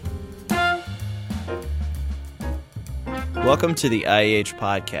Welcome to the IEH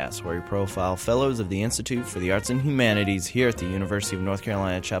Podcast, where we profile fellows of the Institute for the Arts and Humanities here at the University of North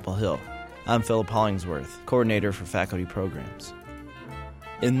Carolina, Chapel Hill. I'm Philip Hollingsworth, Coordinator for Faculty Programs.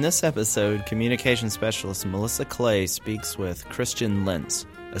 In this episode, Communication Specialist Melissa Clay speaks with Christian Lentz,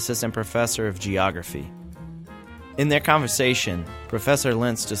 Assistant Professor of Geography. In their conversation, Professor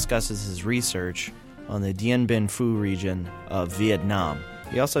Lentz discusses his research on the Dien Bien Phu region of Vietnam.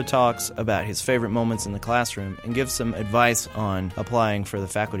 He also talks about his favorite moments in the classroom and gives some advice on applying for the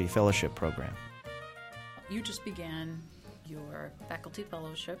Faculty Fellowship Program. You just began your Faculty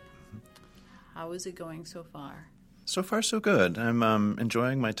Fellowship. How is it going so far? So far, so good. I'm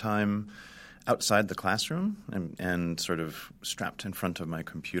enjoying my time outside the classroom and sort of strapped in front of my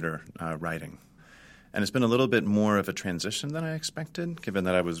computer writing. And it's been a little bit more of a transition than I expected, given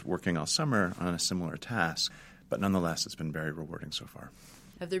that I was working all summer on a similar task. But nonetheless, it's been very rewarding so far.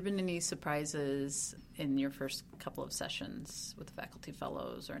 Have there been any surprises in your first couple of sessions with the faculty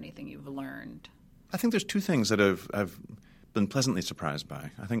fellows or anything you've learned? I think there's two things that I've been pleasantly surprised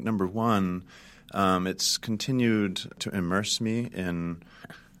by. I think number one, it's continued to immerse me in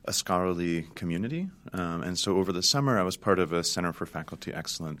a scholarly community. And so over the summer, I was part of a Center for Faculty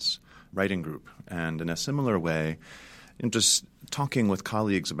Excellence writing group. And in a similar way, just talking with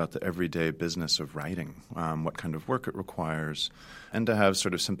colleagues about the everyday business of writing, what kind of work it requires, and to have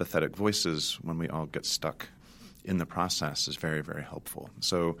sort of sympathetic voices when we all get stuck in the process is very, very helpful.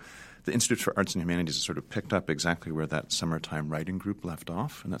 So the Institute for Arts and Humanities has sort of picked up exactly where that summertime writing group left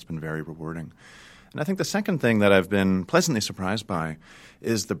off, and that's been very rewarding. And I think the second thing that I've been pleasantly surprised by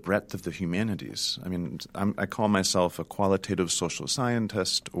is the breadth of the humanities. I mean, I call myself a qualitative social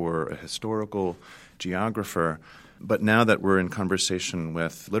scientist or a historical geographer. But now that we're in conversation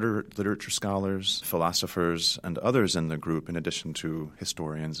with literature scholars, philosophers, and others in the group, in addition to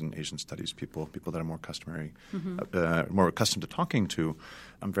historians and Asian studies people that are more more accustomed to talking to,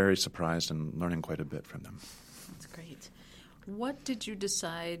 I'm very surprised and learning quite a bit from them. That's great. What did you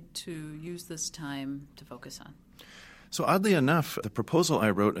decide to use this time to focus on? So oddly enough, the proposal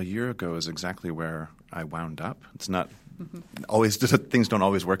I wrote a year ago is exactly where I wound up. It's not always things don't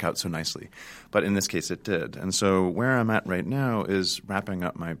always work out so nicely, but in this case it did. And so where I'm at right now is wrapping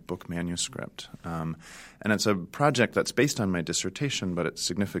up my book manuscript. And it's a project that's based on my dissertation, but it's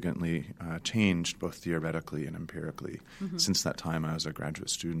significantly changed both theoretically and empirically since that time I was a graduate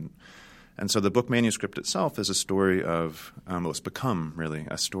student. And so the book manuscript itself is a story of it's become really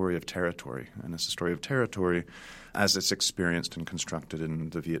a story of territory. And it's a story of territory as it's experienced and constructed in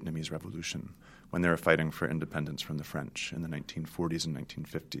the Vietnamese Revolution when they were fighting for independence from the French in the 1940s and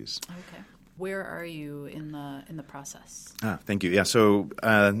 1950s. Okay. Where are you in the process? Thank you. Yeah, so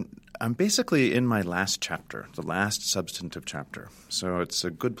I'm basically in my last chapter, the last substantive chapter. So it's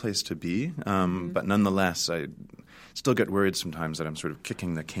a good place to be, but nonetheless, I still get worried sometimes that I'm sort of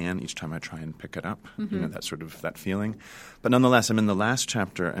kicking the can each time I try and pick it up, that feeling. But nonetheless, I'm in the last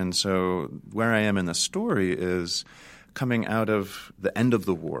chapter, and so where I am in the story is coming out of the end of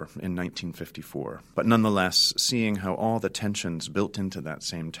the war in 1954, but nonetheless seeing how all the tensions built into that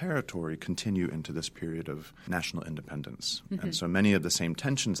same territory continue into this period of national independence. And so many of the same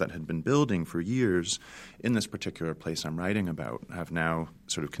tensions that had been building for years in this particular place I'm writing about have now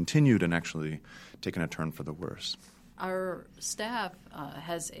sort of continued and actually taken a turn for the worse. Our staff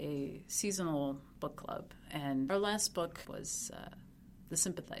has a seasonal book club, and our last book was The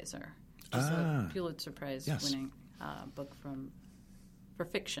Sympathizer, which is a Pulitzer Prize winning book for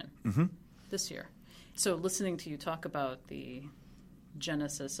fiction this year. So listening to you talk about the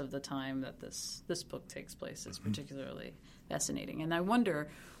genesis of the time that this book takes place is particularly fascinating. And I wonder,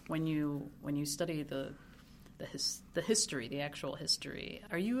 when you study the history, the actual history,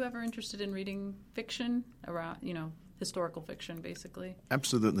 are you ever interested in reading fiction around, historical fiction, basically?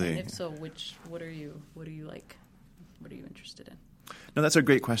 Absolutely. And if so, what are you like? What are you interested in? No, that's a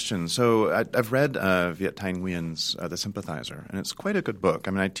great question. So I've read Viet Thanh Nguyen's The Sympathizer, and it's quite a good book.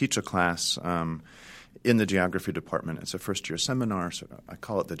 I mean, I teach a class in the geography department. It's a first-year seminar, so I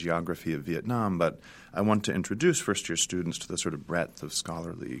call it the Geography of Vietnam, but I want to introduce first-year students to the sort of breadth of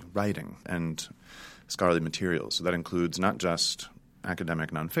scholarly writing and scholarly materials. So that includes not just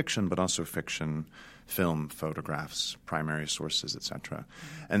academic nonfiction, but also fiction, film, photographs, primary sources, etc.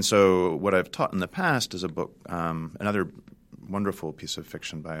 And so what I've taught in the past is a book, another wonderful piece of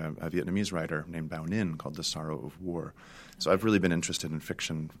fiction by a Vietnamese writer named Bao Ninh called The Sorrow of War. So I've really been interested in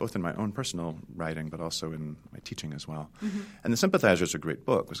fiction, both in my own personal writing, but also in my teaching as well. And The Sympathizer is a great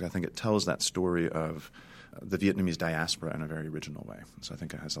book because I think it tells that story of the Vietnamese diaspora in a very original way. So I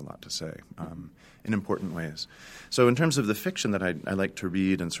think it has a lot to say in important ways. So in terms of the fiction that I like to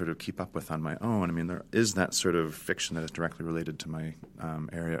read and sort of keep up with on my own, I mean, there is that sort of fiction that is directly related to my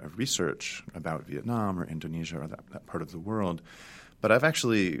area of research about Vietnam or Indonesia or that part of the world. But I've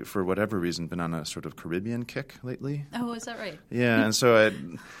actually, for whatever reason, been on a sort of Caribbean kick lately. Oh, is that right? Yeah, and so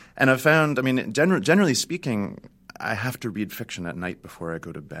I've found, I mean, generally speaking, I have to read fiction at night before I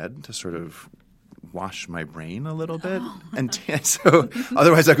go to bed to sort of wash my brain a little bit. Oh. And so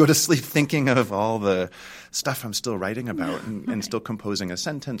otherwise I go to sleep thinking of all the stuff I'm still writing about and still composing a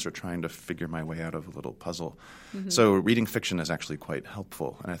sentence or trying to figure my way out of a little puzzle. Mm-hmm. So reading fiction is actually quite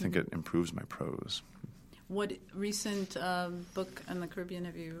helpful, and I think it improves my prose. What recent book on the Caribbean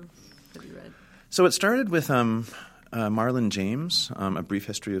have you read? So it started with Marlon James, A Brief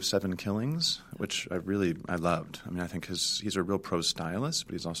History of Seven Killings, which I loved. I mean, I think he's a real prose stylist,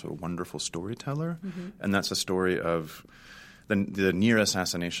 but he's also a wonderful storyteller. Mm-hmm. And that's a story of the near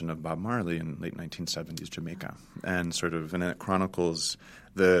assassination of Bob Marley in late 1970s Jamaica. And it chronicles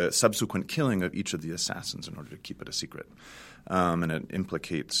the subsequent killing of each of the assassins in order to keep it a secret. And it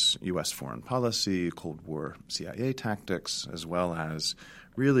implicates U.S. foreign policy, Cold War CIA tactics, as well as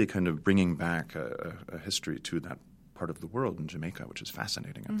really kind of bringing back a history to that part of the world in Jamaica, which is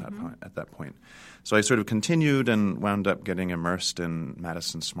fascinating at that point. So I sort of continued and wound up getting immersed in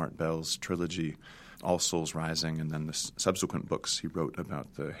Madison Smart Bell's trilogy, All Souls Rising, and then the subsequent books he wrote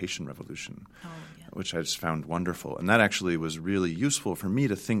about the Haitian Revolution, which I just found wonderful. And that actually was really useful for me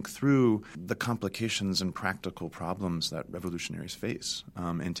to think through the complications and practical problems that revolutionaries face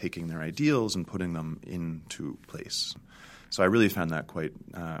in taking their ideals and putting them into place. So I really found that quite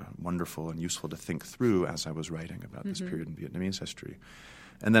wonderful and useful to think through as I was writing about this period in Vietnamese history.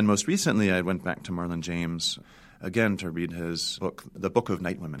 And then most recently I went back to Marlon James again to read his book, The Book of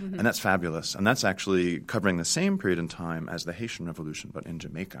Night Women. Mm-hmm. And that's fabulous. And that's actually covering the same period in time as the Haitian Revolution, but in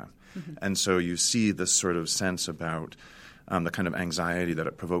Jamaica. Mm-hmm. And so you see this sort of sense about the kind of anxiety that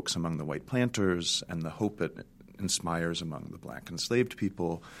it provokes among the white planters and the hope it inspires among the black enslaved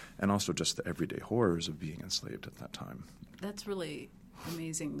people, and also just the everyday horrors of being enslaved at that time. That's really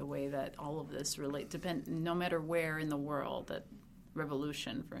amazing, the way that all of this relates, no matter where in the world, that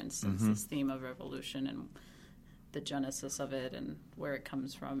revolution, for instance, this theme of revolution and the genesis of it and where it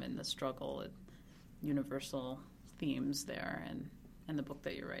comes from in the struggle, universal themes there, and the book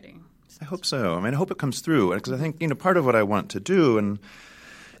that you're writing. I hope so. I mean, I hope it comes through, because I think, part of what I want to do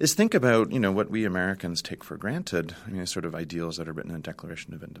is think about, what we Americans take for granted, sort of ideals that are written in the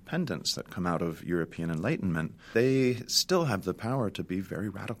Declaration of Independence that come out of European Enlightenment. They still have the power to be very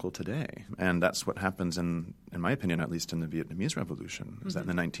radical today. And that's what happens, in my opinion, at least in the Vietnamese Revolution, is that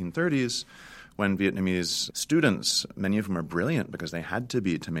in the 1930s, when Vietnamese students, many of them are brilliant because they had to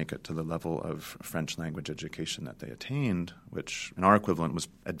be to make it to the level of French language education that they attained, which in our equivalent was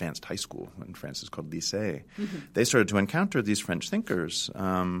advanced high school. In France is called lycée. Mm-hmm. They started to encounter these French thinkers,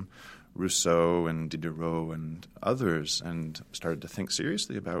 Rousseau and Diderot and others, and started to think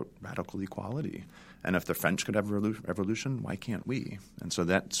seriously about radical equality. And if the French could have a revolution, why can't we? And so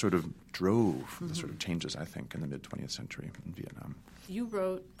that sort of drove the sort of changes, I think, in the mid-20th century in Vietnam. You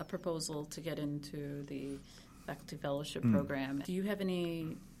wrote a proposal to get into the faculty fellowship program. Do you have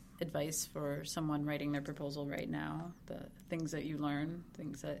any advice for someone writing their proposal right now? The things that you learned,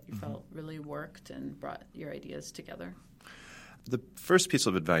 things that you felt really worked and brought your ideas together? The first piece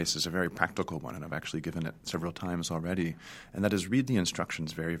of advice is a very practical one, and I've actually given it several times already, and that is read the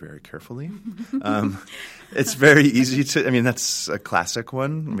instructions very, very carefully. It's very easy to – that's a classic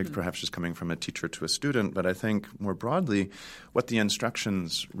one, perhaps just coming from a teacher to a student, but I think more broadly what the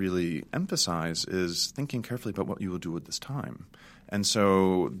instructions really emphasize is thinking carefully about what you will do with this time. And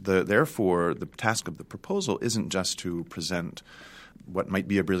so therefore the task of the proposal isn't just to present – what might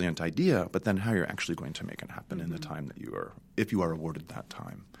be a brilliant idea, but then how you're actually going to make it happen in the time that if you are awarded that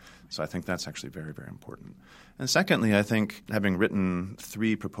time. So I think that's actually very, very important. And secondly, I think having written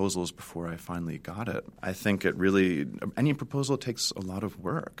 3 proposals before I finally got it, I think any proposal takes a lot of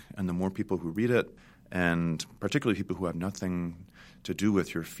work. And the more people who read it, and particularly people who have nothing to do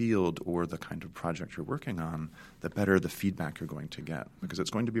with your field or the kind of project you're working on, the better the feedback you're going to get, because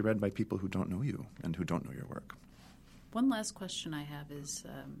it's going to be read by people who don't know you and who don't know your work. One last question I have is,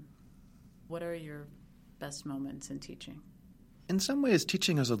 what are your best moments in teaching? In some ways,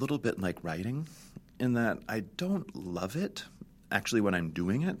 teaching is a little bit like writing, in that I don't love it, actually, when I'm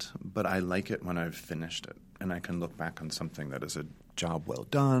doing it, but I like it when I've finished it. And I can look back on something that is a job well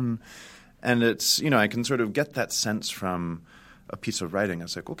done. And it's, I can sort of get that sense from a piece of writing, I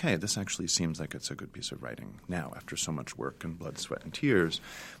was like, okay, this actually seems like it's a good piece of writing now after so much work and blood, sweat, and tears.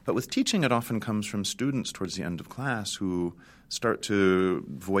 But with teaching, it often comes from students towards the end of class who start to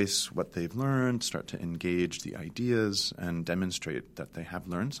voice what they've learned, start to engage the ideas, and demonstrate that they have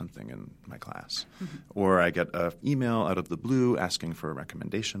learned something in my class. Mm-hmm. Or I get an email out of the blue asking for a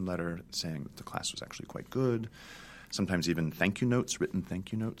recommendation letter saying that the class was actually quite good. Sometimes even thank you notes, written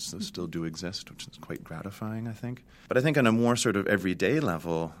thank you notes. Those still do exist, which is quite gratifying, I think. But I think on a more sort of everyday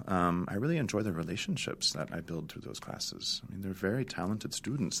level, I really enjoy the relationships that I build through those classes. I mean, they're very talented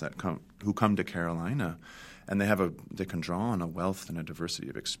students who come to Carolina, and they can draw on a wealth and a diversity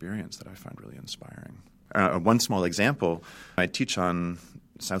of experience that I find really inspiring. One small example, I teach on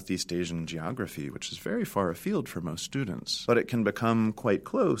Southeast Asian geography, which is very far afield for most students, but it can become quite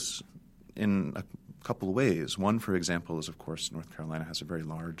close in a couple of ways. One, for example, is, of course, North Carolina has a very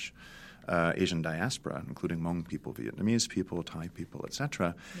large Asian diaspora, including Hmong people, Vietnamese people, Thai people,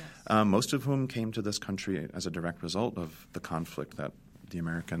 etc., yes. Most of whom came to this country as a direct result of the conflict that the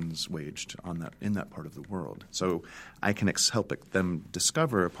Americans waged in that part of the world. So I can help them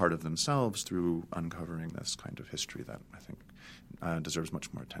discover a part of themselves through uncovering this kind of history that I think deserves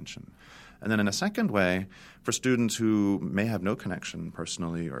much more attention. And then in a second way, for students who may have no connection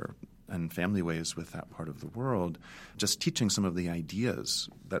personally and family ways with that part of the world, just teaching some of the ideas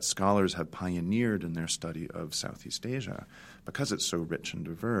that scholars have pioneered in their study of Southeast Asia, because it's so rich and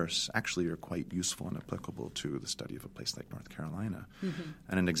diverse, actually are quite useful and applicable to the study of a place like North Carolina. Mm-hmm.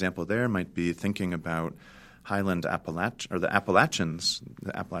 And an example there might be thinking about the Appalachian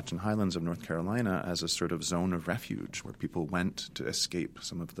Highlands of North Carolina as a sort of zone of refuge where people went to escape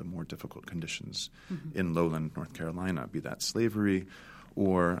some of the more difficult conditions mm-hmm. in lowland North Carolina, be that slavery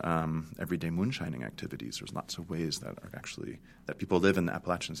or everyday moonshining activities. There's lots of ways that people live in the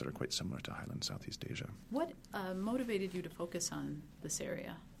Appalachians that are quite similar to Highland Southeast Asia. What motivated you to focus on this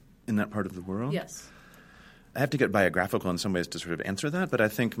area? In that part of the world? Yes. I have to get biographical in some ways to sort of answer that, but I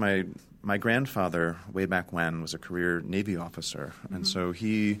think my grandfather, way back when, was a career Navy officer, mm-hmm. and so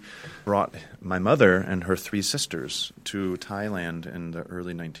he brought my mother and her 3 sisters to Thailand in the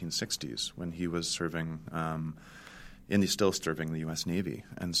early 1960s when he was serving still serving the U.S. Navy.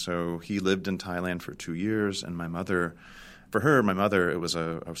 And so he lived in Thailand for 2 years, and my mother, it was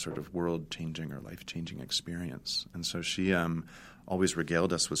a sort of world-changing or life-changing experience. And so she always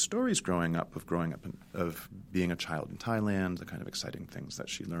regaled us with stories growing up of being a child in Thailand, the kind of exciting things that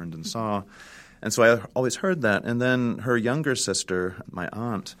she learned and saw. And so I always heard that. And then her younger sister, my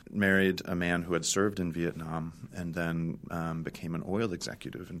aunt, married a man who had served in Vietnam and then became an oil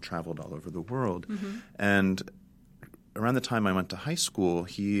executive and traveled all over the world. Mm-hmm. And around the time I went to high school,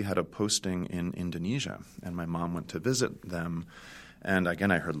 he had a posting in Indonesia, and my mom went to visit them. And again,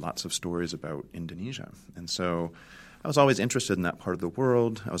 I heard lots of stories about Indonesia. And so I was always interested in that part of the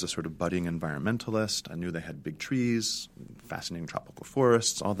world. I was a sort of budding environmentalist. I knew they had big trees, fascinating tropical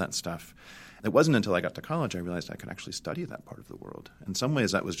forests, all that stuff. It wasn't until I got to college I realized I could actually study that part of the world. In some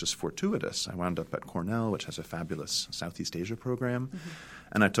ways, that was just fortuitous. I wound up at Cornell, which has a fabulous Southeast Asia program, mm-hmm.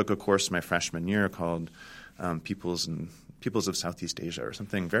 and I took a course my freshman year called Peoples of Southeast Asia, or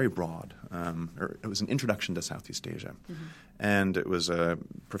something very broad. Or it was an introduction to Southeast Asia. Mm-hmm. And it was a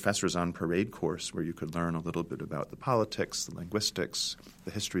professor's on parade course where you could learn a little bit about the politics, the linguistics,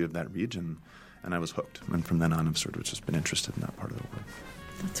 the history of that region. And I was hooked. And from then on, I've sort of just been interested in that part of the world.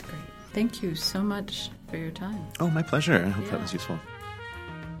 That's great. Thank you so much for your time. Oh, my pleasure. I hope that was useful.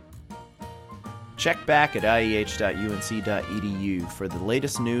 Check back at ieh.unc.edu for the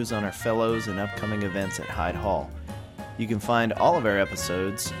latest news on our fellows and upcoming events at Hyde Hall. You can find all of our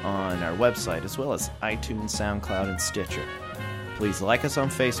episodes on our website as well as iTunes, SoundCloud, and Stitcher. Please like us on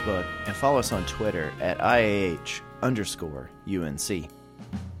Facebook and follow us on Twitter at IAH_UNC.